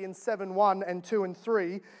 1 Corinthians 7:1 and 2 and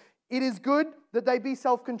 3. It is good that they be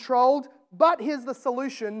self-controlled, but here's the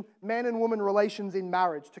solution: man and woman relations in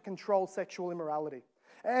marriage to control sexual immorality.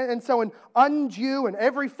 And so an undue, and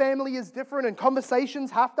every family is different, and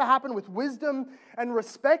conversations have to happen with wisdom and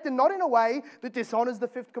respect, and not in a way that dishonors the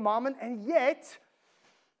fifth commandment. And yet,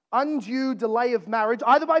 undue delay of marriage,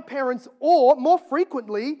 either by parents or, more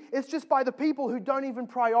frequently, it's just by the people who don't even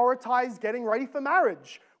prioritize getting ready for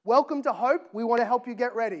marriage. Welcome to Hope. We want to help you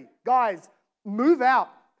get ready. Guys, move out.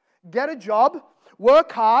 Get a job.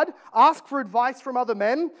 Work hard. Ask for advice from other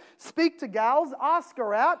men. Speak to gals. Ask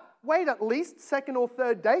her out. Wait at least second or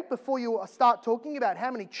third date before you start talking about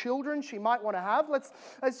how many children she might want to have. Let's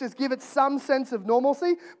just give it some sense of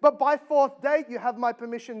normalcy. But by fourth date, you have my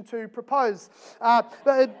permission to propose.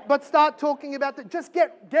 But start talking about just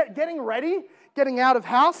getting ready, getting out of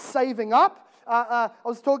house, saving up. I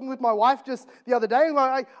was talking with my wife just the other day, and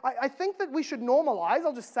I think that we should normalize.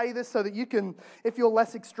 I'll just say this so that you can, if you're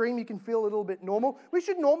less extreme, you can feel a little bit normal. We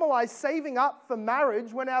should normalize saving up for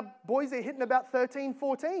marriage when our boys are hitting about 13,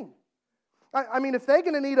 14. I mean, if they're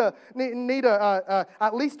going to need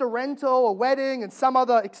at least a rental, a wedding, and some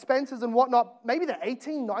other expenses and whatnot, maybe they're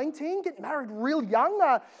 18, 19, get married real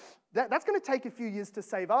young. That's going to take a few years to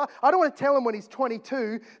save. I don't want to tell him when he's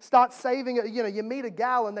 22, start saving, you meet a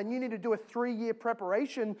gal and then you need to do a 3-year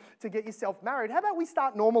preparation to get yourself married. How about we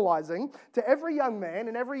start normalizing to every young man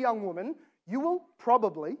and every young woman, you will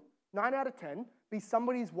probably, 9 out of 10, be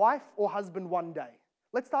somebody's wife or husband one day.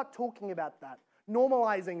 Let's start talking about that,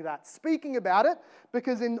 normalizing that, speaking about it,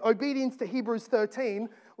 because in obedience to Hebrews 13,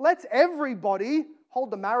 let's everybody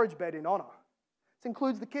hold the marriage bed in honor. This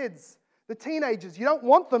includes the kids. The teenagers, you don't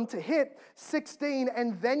want them to hit 16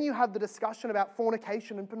 and then you have the discussion about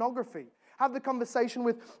fornication and pornography. Have the conversation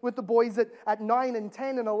with the boys at 9 and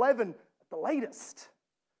 10 and 11 at the latest.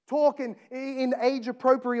 Talk in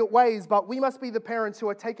age-appropriate ways, but we must be the parents who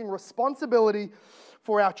are taking responsibility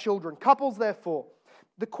for our children. Couples, therefore,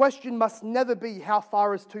 the question must never be how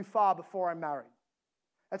far is too far before I'm married.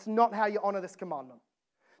 That's not how you honor this commandment.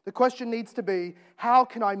 The question needs to be, how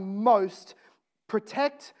can I most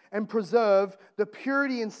protect and preserve the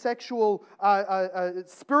purity and spiritual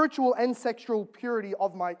and sexual purity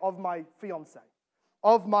of my fiance,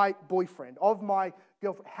 of my boyfriend, of my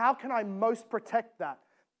girlfriend. How can I most protect that?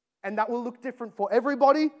 And that will look different for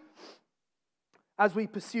everybody as we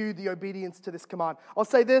pursue the obedience to this command. I'll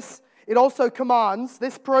say this, it also commands,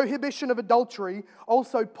 this prohibition of adultery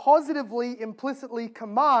also positively, implicitly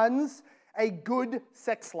commands a good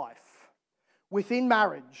sex life within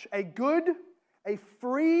marriage. A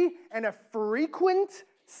free and a frequent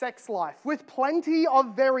sex life with plenty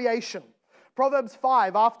of variation. Proverbs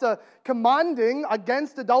 5, after commanding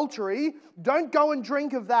against adultery, don't go and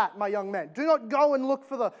drink of that, my young men. Do not go and look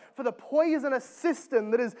for the poisonous cistern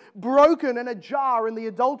that is broken and ajar in the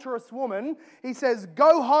adulterous woman. He says,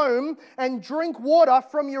 go home and drink water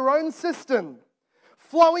from your own cistern.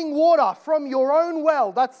 Flowing water from your own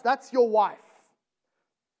well. That's your wife.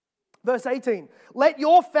 Verse 18, let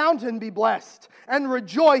your fountain be blessed and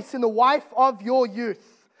rejoice in the wife of your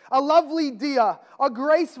youth. A lovely deer, a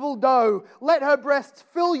graceful doe, let her breasts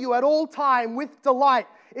fill you at all time with delight.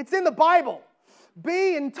 It's in the Bible.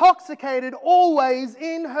 Be intoxicated always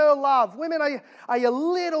in her love. Women, are you a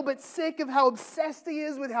little bit sick of how obsessed he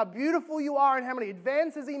is with how beautiful you are and how many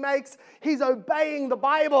advances he makes? He's obeying the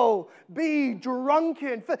Bible. Be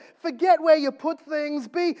drunken. Forget where you put things.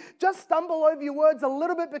 Just stumble over your words a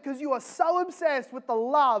little bit because you are so obsessed with the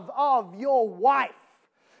love of your wife.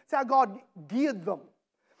 It's how God geared them.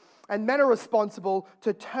 And men are responsible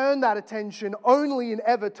to turn that attention only and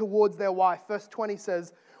ever towards their wife. Verse 20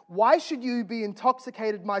 says, why should you be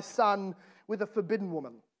intoxicated, my son, with a forbidden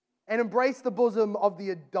woman and embrace the bosom of the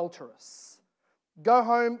adulteress? Go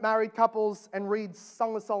home, married couples, and read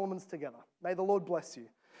Song of Solomon's together. May the Lord bless you.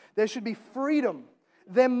 There should be freedom.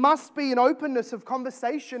 There must be an openness of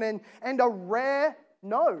conversation and a rare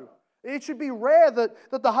no. It should be rare that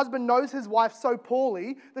the husband knows his wife so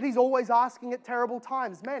poorly that he's always asking at terrible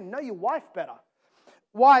times. Men, know your wife better.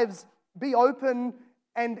 Wives, be open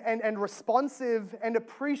and responsive and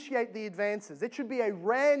appreciate the advances. It should be a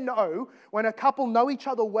rare no when a couple know each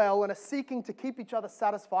other well and are seeking to keep each other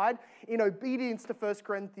satisfied in obedience to 1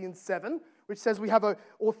 Corinthians 7, which says we have an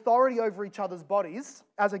authority over each other's bodies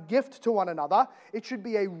as a gift to one another. It should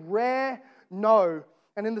be a rare no.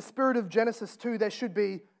 And in the spirit of Genesis 2, there should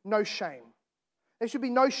be no shame. There should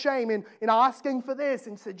be no shame in asking for this,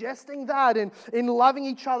 in suggesting that, in loving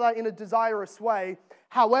each other in a desirous way.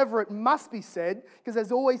 However, it must be said, because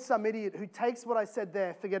there's always some idiot who takes what I said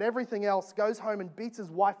there, forget everything else, goes home and beats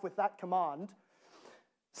his wife with that command.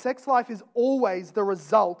 Sex life is always the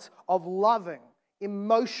result of loving,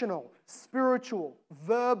 emotional, spiritual,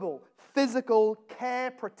 verbal, physical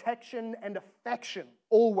care, protection, and affection.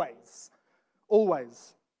 Always.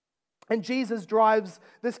 Always. And Jesus drives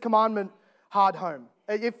this commandment hard home.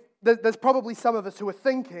 If there's probably some of us who are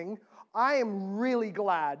thinking, I am really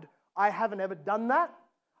glad I haven't ever done that.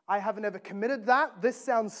 I haven't ever committed that. This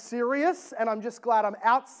sounds serious, and I'm just glad I'm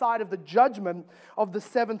outside of the judgment of the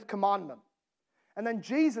seventh commandment. And then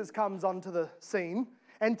Jesus comes onto the scene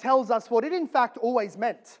and tells us what it in fact always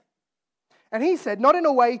meant. And he said, not in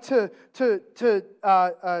a way to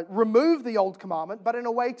remove the old commandment, but in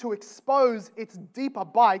a way to expose its deeper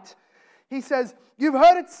bite. He says, you've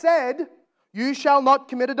heard it said, you shall not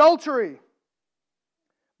commit adultery.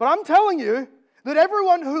 But I'm telling you that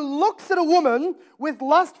everyone who looks at a woman with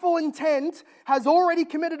lustful intent has already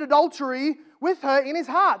committed adultery with her in his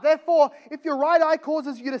heart. Therefore, if your right eye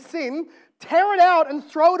causes you to sin, tear it out and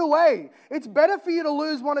throw it away. It's better for you to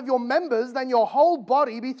lose one of your members than your whole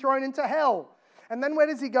body be thrown into hell. And then where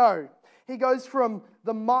does he go? He goes from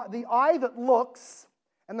the eye that looks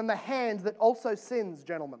and then the hand that also sins,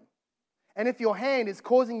 gentlemen. And if your hand is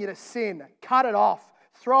causing you to sin, cut it off.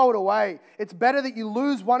 Throw it away. It's better that you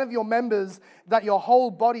lose one of your members that your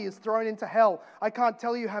whole body is thrown into hell. I can't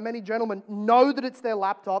tell you how many gentlemen know that it's their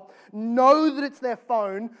laptop, know that it's their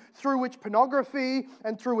phone, through which pornography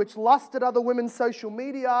and through which lust at other women's social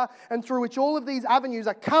media and through which all of these avenues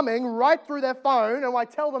are coming right through their phone. And I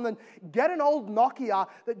tell them, then get an old Nokia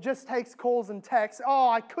that just takes calls and texts. Oh,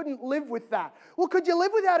 I couldn't live with that. Well, could you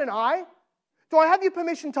live without an eye? Do I have your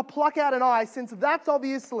permission to pluck out an eye, since that's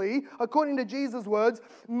obviously, according to Jesus' words,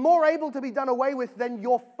 more able to be done away with than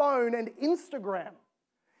your phone and Instagram?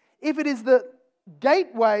 If it is the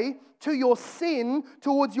gateway to your sin,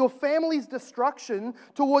 towards your family's destruction,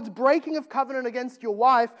 towards breaking of covenant against your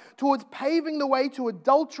wife, towards paving the way to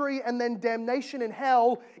adultery and then damnation in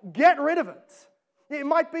hell, get rid of it. It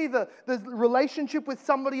might be the relationship with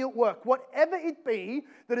somebody at work. Whatever it be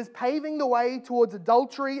that is paving the way towards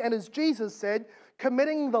adultery, and as Jesus said,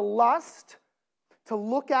 committing the lust to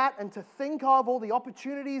look at and to think of all the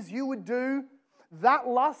opportunities you would do, that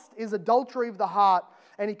lust is adultery of the heart,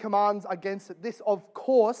 and he commands against it. This, of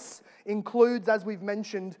course, includes, as we've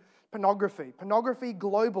mentioned, pornography. Pornography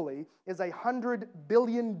globally is a $100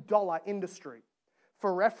 billion industry.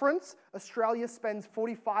 For reference, Australia spends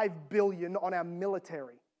 $45 billion on our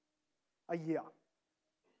military a year.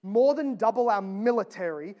 More than double our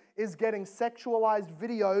military is getting sexualized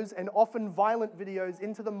videos and often violent videos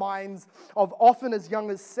into the minds of often as young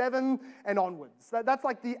as 7 and onwards. That's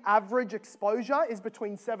like the average exposure is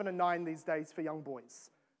between 7 and 9 these days for young boys,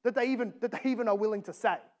 that they even are willing to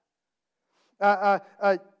say.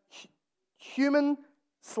 Human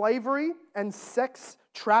slavery and sex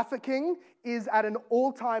trafficking is at an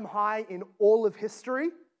all-time high in all of history.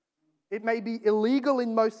 It may be illegal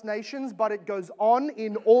in most nations, but it goes on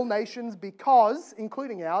in all nations because,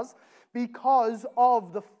 including ours, because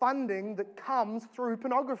of the funding that comes through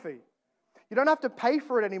pornography. You don't have to pay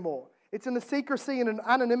for it anymore. It's in the secrecy and an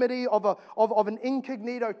anonymity of an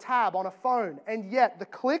incognito tab on a phone. And yet the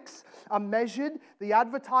clicks are measured, the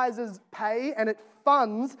advertisers pay, and it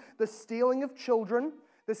funds the stealing of children,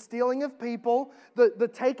 the stealing of people, the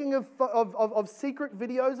taking of secret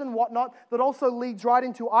videos and whatnot that also leads right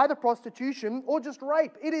into either prostitution or just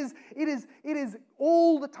rape. It is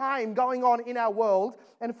all the time going on in our world,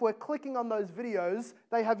 and if we're clicking on those videos,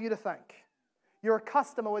 they have you to thank. You're a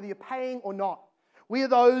customer whether you're paying or not. We are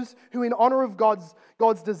those who, in honor of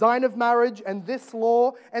God's design of marriage and this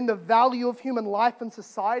law and the value of human life and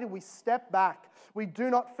society, we step back. We do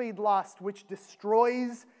not feed lust, which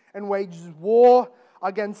destroys and wages war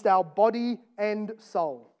against our body and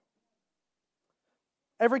soul.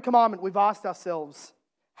 Every commandment we've asked ourselves,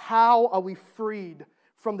 how are we freed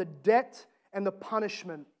from the debt and the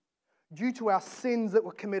punishment due to our sins that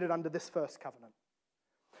were committed under this first covenant?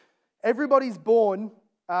 Everybody's born,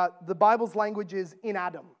 the Bible's language is in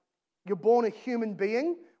Adam. You're born a human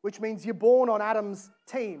being, which means you're born on Adam's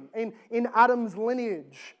team, in Adam's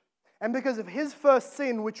lineage. And because of his first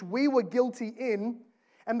sin, which we were guilty in,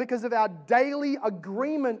 and because of our daily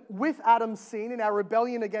agreement with Adam's sin in our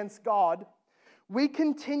rebellion against God, we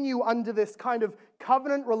continue under this kind of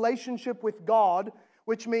covenant relationship with God,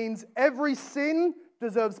 which means every sin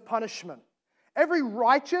deserves punishment. Every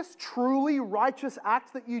righteous, truly righteous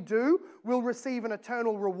act that you do will receive an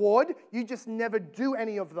eternal reward. You just never do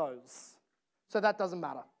any of those. So that doesn't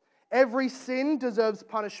matter. Every sin deserves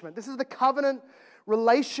punishment. This is the covenant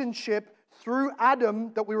relationship through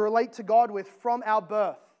Adam that we relate to God with from our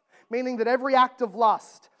birth. Meaning that every act of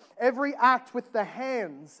lust, every act with the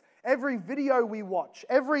hands, every video we watch,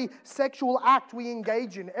 every sexual act we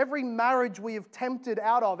engage in, every marriage we have tempted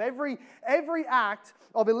out of, every act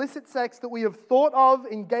of illicit sex that we have thought of,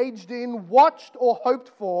 engaged in, watched, or hoped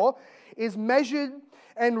for is measured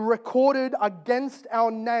and recorded against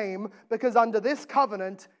our name, because under this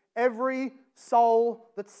covenant, every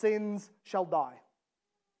soul that sins shall die.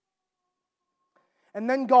 And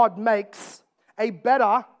then God makes a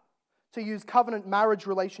better, to use covenant marriage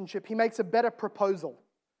relationship, He makes a better proposal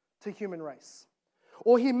to human race.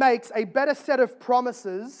 Or He makes a better set of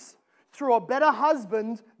promises through a better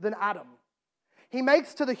husband than Adam. He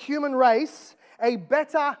makes to the human race a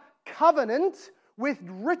better covenant with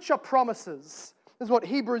richer promises. This is what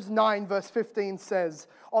Hebrews 9 verse 15 says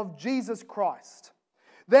of Jesus Christ.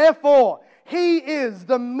 Therefore, He is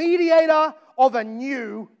the mediator of a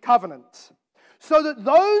new covenant, so that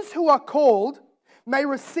those who are called may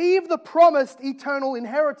receive the promised eternal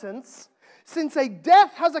inheritance, since a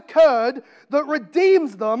death has occurred that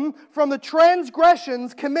redeems them from the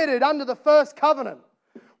transgressions committed under the first covenant.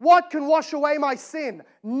 What can wash away my sin?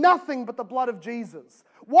 Nothing but the blood of Jesus.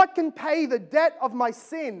 What can pay the debt of my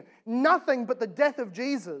sin? Nothing but the death of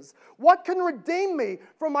Jesus. What can redeem me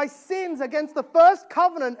from my sins against the first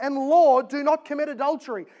covenant and law, do not commit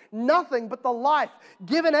adultery? Nothing but the life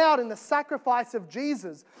given out in the sacrifice of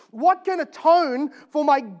Jesus. What can atone for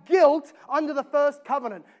my guilt under the first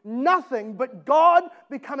covenant? Nothing but God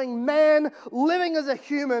becoming man, living as a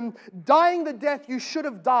human, dying the death you should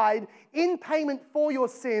have died in payment for your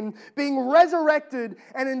sin, being resurrected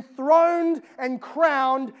and enthroned and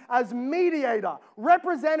crowned as mediator,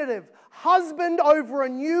 representative, husband over a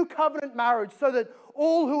new covenant marriage, so that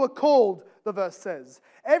all who are called, the verse says,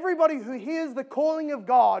 everybody who hears the calling of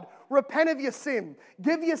God, repent of your sin,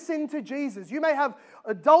 give your sin to Jesus. You may have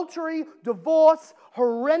adultery, divorce,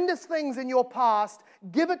 horrendous things in your past.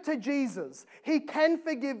 Give it to Jesus. He can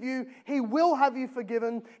forgive you. He will have you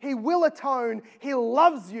forgiven. He will atone. He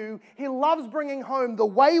loves you. He loves bringing home the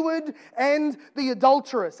wayward and the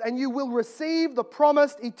adulterous. And you will receive the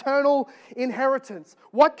promised eternal inheritance.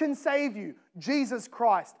 What can save you? Jesus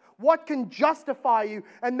Christ. What can justify you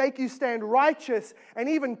and make you stand righteous and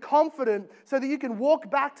even confident, so that you can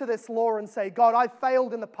walk back to this law and say, God, I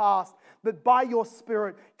failed in the past, but by your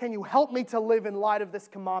Spirit, can you help me to live in light of this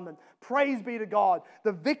commandment? Praise be to God.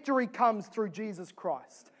 The victory comes through Jesus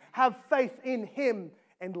Christ. Have faith in Him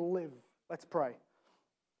and live. Let's pray.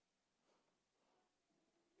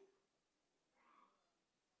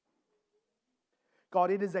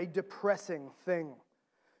 God, it is a depressing thing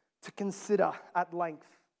to consider at length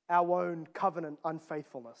our own covenant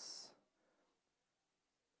unfaithfulness,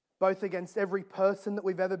 both against every person that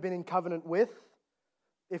we've ever been in covenant with.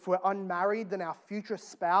 If we're unmarried, then our future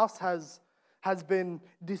spouse has been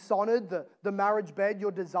dishonored. The marriage bed,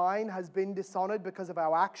 your design, has been dishonored because of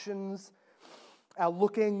our actions, our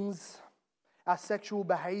lookings, our sexual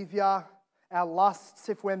behavior, our lusts.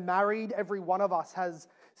 If we're married, every one of us has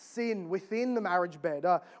sin within the marriage bed,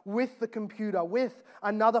 with the computer, with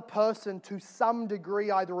another person to some degree,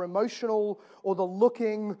 either emotional or the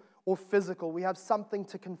looking or physical. We have something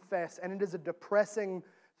to confess, and it is a depressing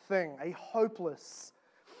thing, a hopeless,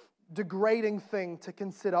 degrading thing to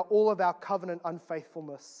consider all of our covenant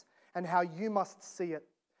unfaithfulness and how you must see it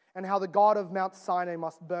and how the God of Mount Sinai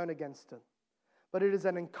must burn against it. But it is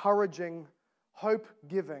an encouraging,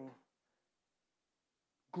 hope-giving,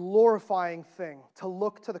 glorifying thing to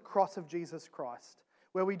look to the cross of Jesus Christ,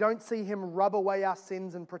 where we don't see Him rub away our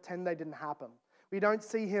sins and pretend they didn't happen. We don't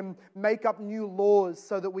see Him make up new laws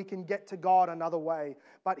so that we can get to God another way,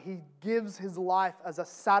 but He gives His life as a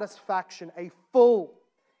satisfaction, a full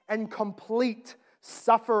and complete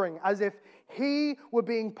suffering, as if He were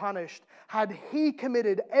being punished. Had He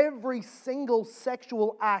committed every single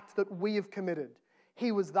sexual act that we have committed,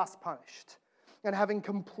 He was thus punished. And having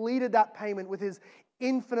completed that payment with His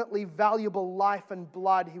infinitely valuable life and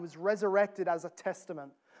blood, He was resurrected as a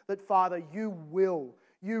testament that, Father, you will,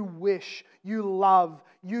 you wish, you love,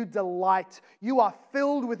 you delight, you are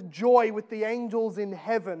filled with joy with the angels in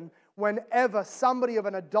heaven whenever somebody of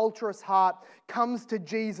an adulterous heart comes to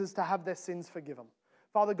Jesus to have their sins forgiven.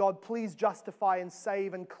 Father God, please justify and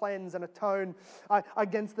save and cleanse and atone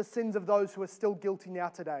against the sins of those who are still guilty now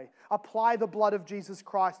today. Apply the blood of Jesus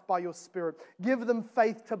Christ by your Spirit. Give them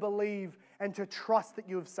faith to believe and to trust that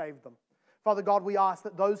you have saved them. Father God, we ask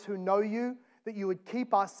that those who know you, that you would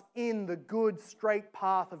keep us in the good, straight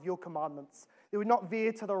path of your commandments. That we would not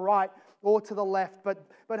veer to the right or to the left, but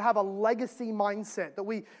have a legacy mindset, that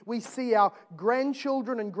we see our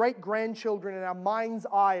grandchildren and great-grandchildren in our mind's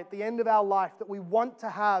eye at the end of our life, that we want to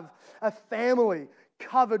have a family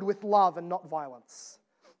covered with love and not violence.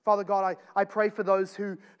 Father God, I pray for those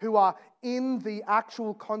who are in the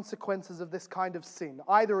actual consequences of this kind of sin,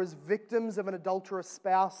 either as victims of an adulterous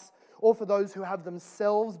spouse or for those who have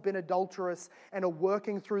themselves been adulterous and are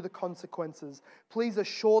working through the consequences. Please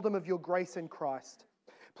assure them of your grace in Christ.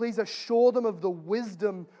 Please assure them of the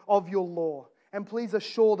wisdom of your law. And please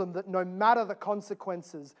assure them that no matter the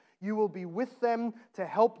consequences, you will be with them to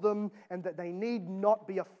help them and that they need not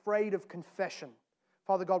be afraid of confession.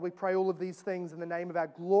 Father God, we pray all of these things in the name of our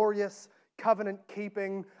glorious,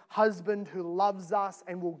 covenant-keeping husband who loves us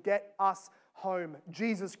and will get us home,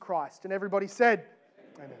 Jesus Christ. And everybody said,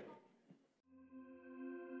 Amen.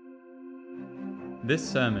 This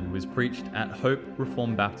sermon was preached at Hope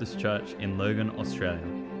Reformed Baptist Church in Logan, Australia.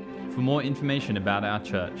 For more information about our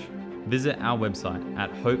church, visit our website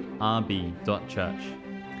at hoperb.church.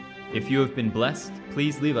 If you have been blessed,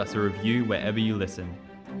 please leave us a review wherever you listen.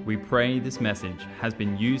 We pray this message has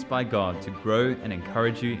been used by God to grow and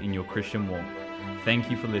encourage you in your Christian walk. Thank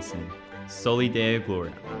you for listening. Soli Deo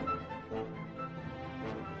Gloria.